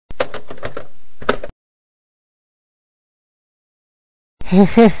Hello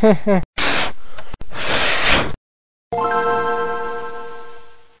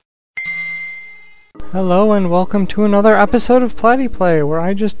and welcome to another episode of Platyplay, where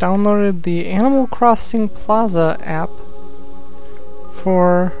I just downloaded the Animal Crossing Plaza app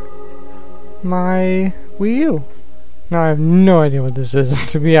for my Wii U. Now I have no idea what this is,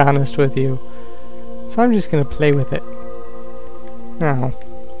 to be honest with you. So I'm just gonna play with it. Now.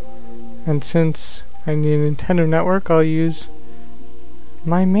 And since I need a Nintendo Network, I'll use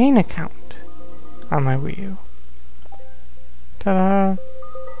my main account on my Wii U. Ta-da!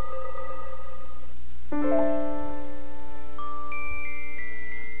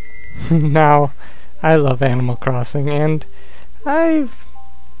 Now, I love Animal Crossing, and I've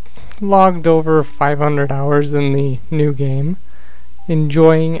logged over 500 hours in the new game,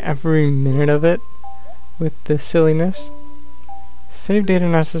 enjoying every minute of it with the silliness. Save data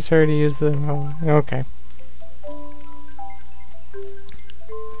necessary to use the... okay.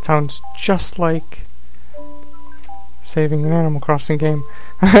 It sounds just like saving an Animal Crossing game.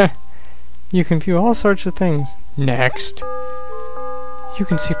 You can view all sorts of things. Next. You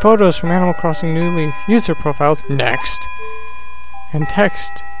can see photos from Animal Crossing New Leaf, user profiles. Next. And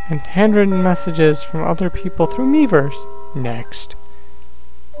text and handwritten messages from other people through Miiverse. Next.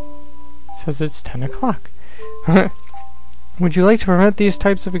 Says it's 10 o'clock. Would you like to permit these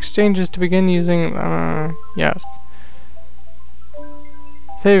types of exchanges to begin using... yes.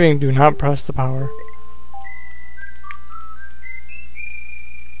 Saving, do not press the power.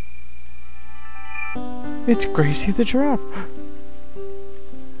 It's Gracie the giraffe.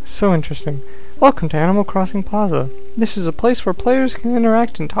 So interesting. Welcome to Animal Crossing Plaza. This is a place where players can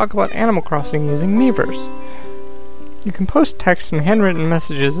interact and talk about Animal Crossing using Miiverse. You can post text and handwritten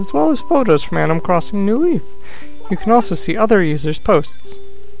messages as well as photos from Animal Crossing New Leaf. You can also see other users' posts.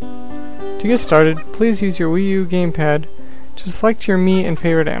 To get started, please use your Wii U gamepad to select your Mii and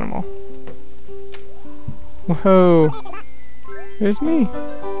favorite animal. Whoa! There's me.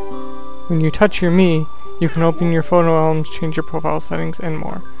 When you touch your Mii, you can open your photo albums, change your profile settings, and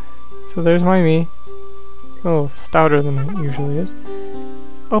more. So there's my Mii. A little stouter than it usually is.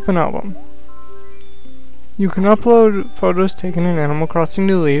 Open album. You can upload photos taken in Animal Crossing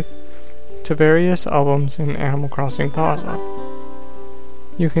New Leaf to various albums in Animal Crossing Plaza.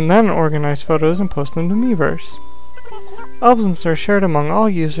 You can then organize photos and post them to Miiverse. Albums are shared among all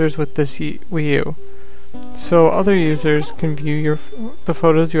users with this Wii U, so other users can view the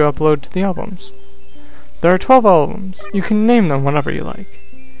photos you upload to the albums. There are 12 albums. You can name them whatever you like.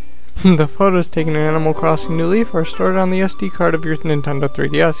 The photos taken in Animal Crossing New Leaf are stored on the SD card of your Nintendo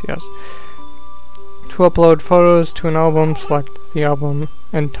 3DS, yes. To upload photos to an album, select the album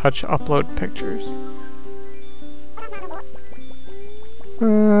and touch Upload Pictures.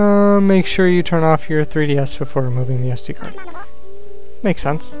 Make sure you turn off your 3DS before removing the SD card. Makes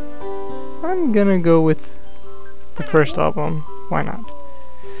sense. I'm gonna go with the first album. Why not?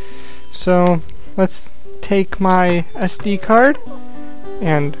 So, let's take my SD card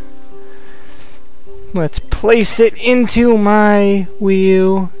and let's place it into my Wii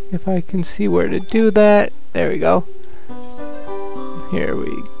U. If I can see where to do that. There we go. Here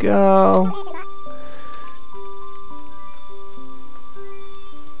we go.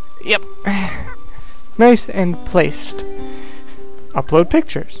 Yep. Nice and placed. Upload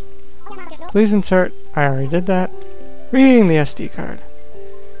pictures. Please insert. I already did that. Reading the SD card.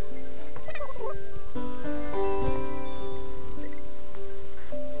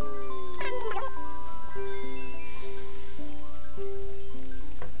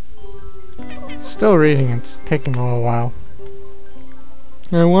 Still reading, it's taking a little while.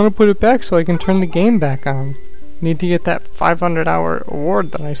 And I want to put it back so I can turn the game back on. Need to get that 500-hour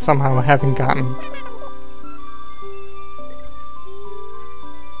award that I somehow haven't gotten.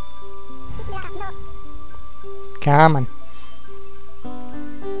 Come on.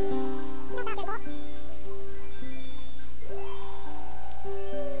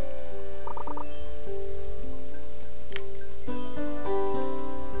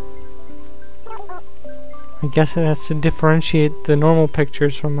 I guess it has to differentiate the normal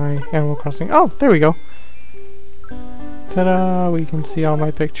pictures from my Animal Crossing. Oh, there we go. Ta-da! We can see all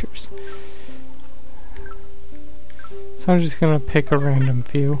my pictures. So I'm just gonna pick a random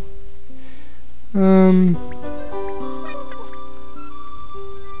few.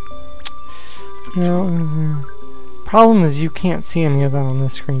 Problem is you can't see any of that on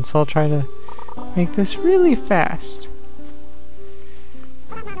this screen, so I'll try to make this really fast.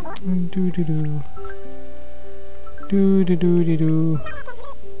 Do-do-do. Do-do-do-do-do.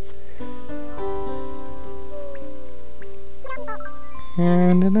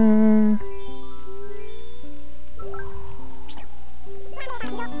 And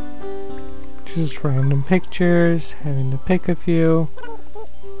Just random pictures, having to pick a few.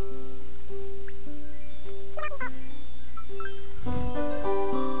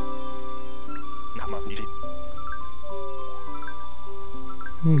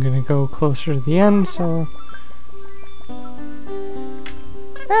 I'm gonna go closer to the end, so...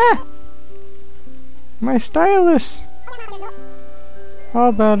 Ah! My stylus!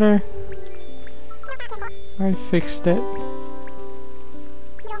 All better. I fixed it.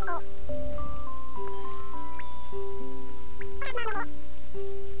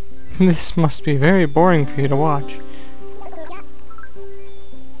 This must be very boring for you to watch.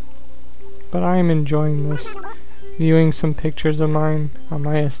 But I am enjoying this. Viewing some pictures of mine on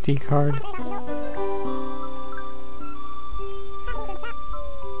my SD card.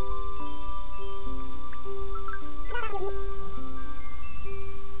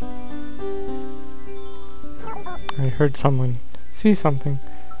 I heard someone see something.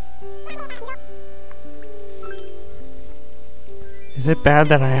 Is it bad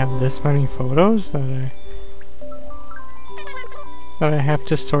that I have this many photos that I have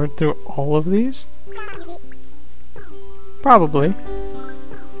to sort through all of these? Probably.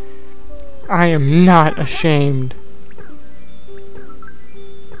 I am not ashamed.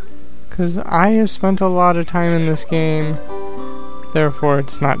 'Cause I have spent a lot of time in this game, therefore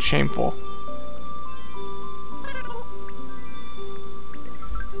it's not shameful.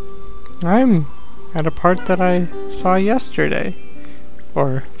 I'm at a part that I saw yesterday.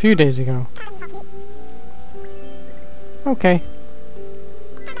 Or a few days ago. Okay.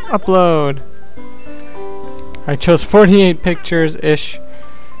 Upload. I chose 48 pictures-ish.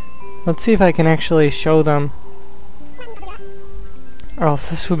 Let's see if I can actually show them. Or else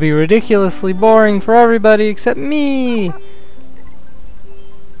this would be ridiculously boring for everybody except me!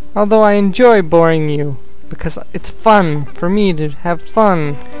 Although I enjoy boring you, because it's fun for me to have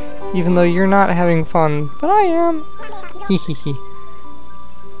fun, even though you're not having fun, but I am. Hee hee hee.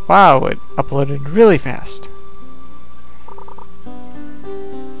 Wow, it uploaded really fast.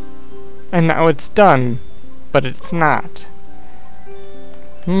 And now it's done, but it's not.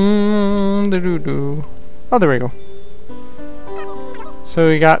 Oh, there we go. So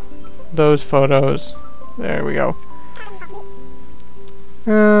we got those photos. There we go.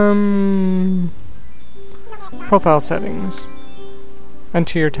 Profile settings.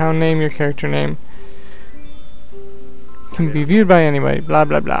 Enter your town name, your character name. Can be viewed by anybody. Blah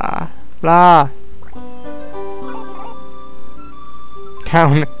blah blah. Blah.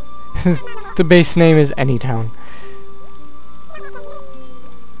 Town. The base name is any town.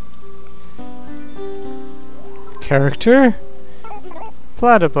 Character?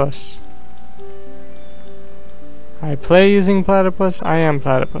 Platypus. I play using Platypus. I am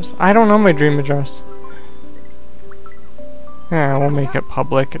Platypus. I don't know my dream address. Yeah, I won't make it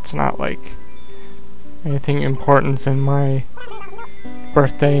public. It's not like anything importance in my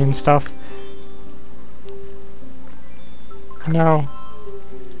birthday and stuff. No.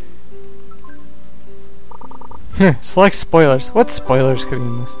 Select spoilers. What spoilers could be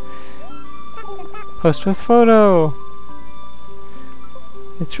in this? Post with photo.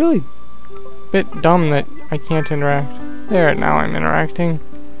 It's really a bit dumb that I can't interact. There, now I'm interacting.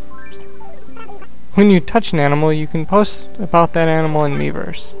 When you touch an animal, you can post about that animal in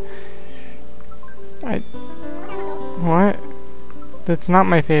Miiverse. What? That's not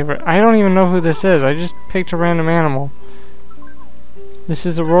my favorite. I don't even know who this is. I just picked a random animal. This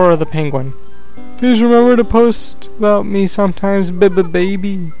is Aurora the penguin. Please remember to post about me sometimes,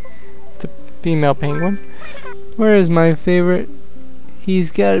 baby. It's a female penguin. Where is my favorite?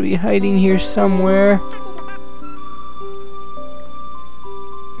 He's gotta be hiding here somewhere.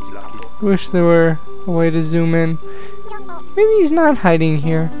 Wish there were a way to zoom in. Maybe he's not hiding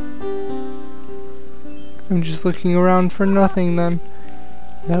here. I'm just looking around for nothing then.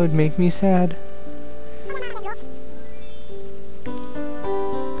 That would make me sad.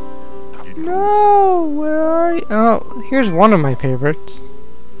 No, where are you? Oh, here's one of my favorites.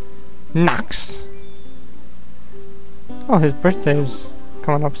 Nox. Oh, his birthday is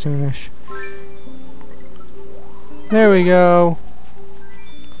coming up soonish. There we go.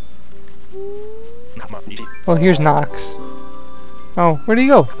 Oh, here's Nox. Oh, where'd he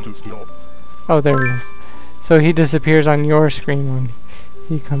go? Oh, there he is. So he disappears on your screen when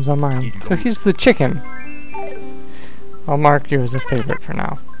he comes on mine. So he's the chicken. I'll mark you as a favorite for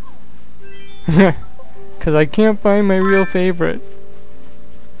now. Because I can't find my real favorite.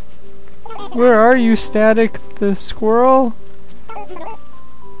 Where are you, Static the squirrel?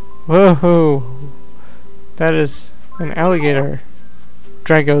 Whoa! That is an alligator.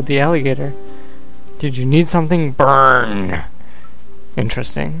 Drago the alligator. Did you need something? Burn!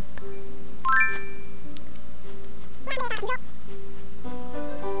 Interesting.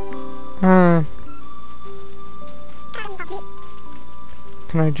 Can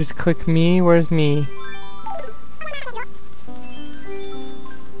I just click me? Where's me?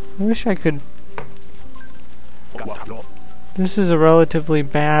 I wish I could... This is a relatively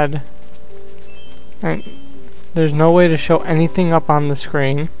bad... There's no way to show anything up on the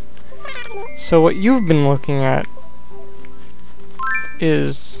screen. So what you've been looking at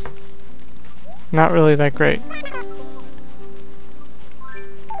is not really that great.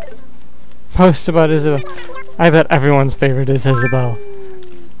 Post about Isabel. I bet everyone's favorite is Isabel.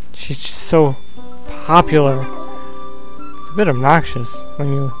 She's just so popular. It's a bit obnoxious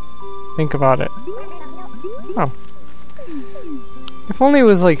when you think about it. Oh. If only it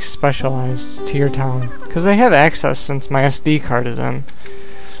was like specialized to your town. Because I have access since my SD card is in.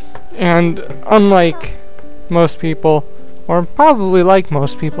 And unlike most people, or probably like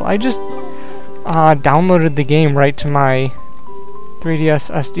most people, I just downloaded the game right to my 3DS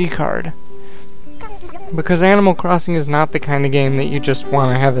SD card. Because Animal Crossing is not the kind of game that you just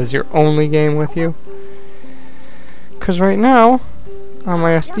want to have as your only game with you. Because right now, on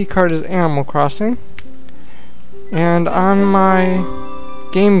my SD card is Animal Crossing. And on my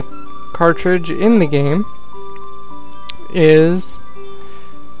game cartridge in the game is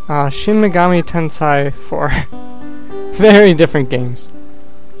Shin Megami Tensei 4. Very different games.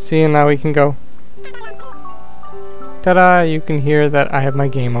 See, and now we can go. Ta-da! You can hear that I have my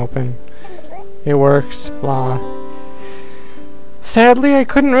game open. It works, blah. Sadly, I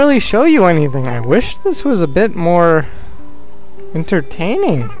couldn't really show you anything. I wish this was a bit more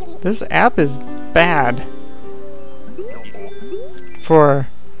entertaining. This app is bad for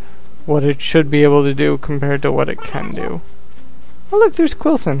what it should be able to do compared to what it can do. Oh look, there's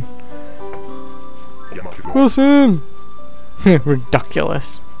Quilson. Quilson!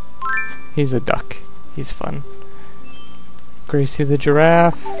 Ridiculous. He's a duck. He's fun. Gracie the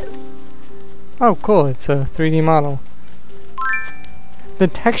giraffe. Oh, cool, it's a 3D model. The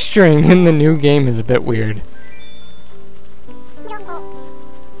texturing in the new game is a bit weird.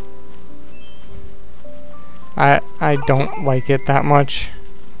 I don't like it that much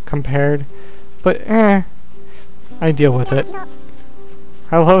compared, but I deal with it.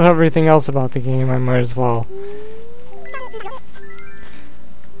 I love everything else about the game, I might as well.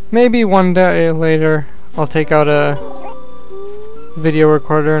 Maybe one day later I'll take out a video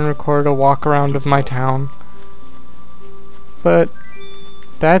recorder and record a walk around of my town. But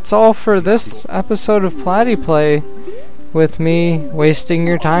that's all for this episode of Platyplay, with me wasting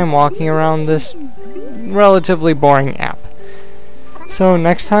your time walking around this relatively boring app. So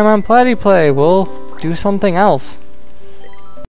next time on Platyplay, we'll do something else.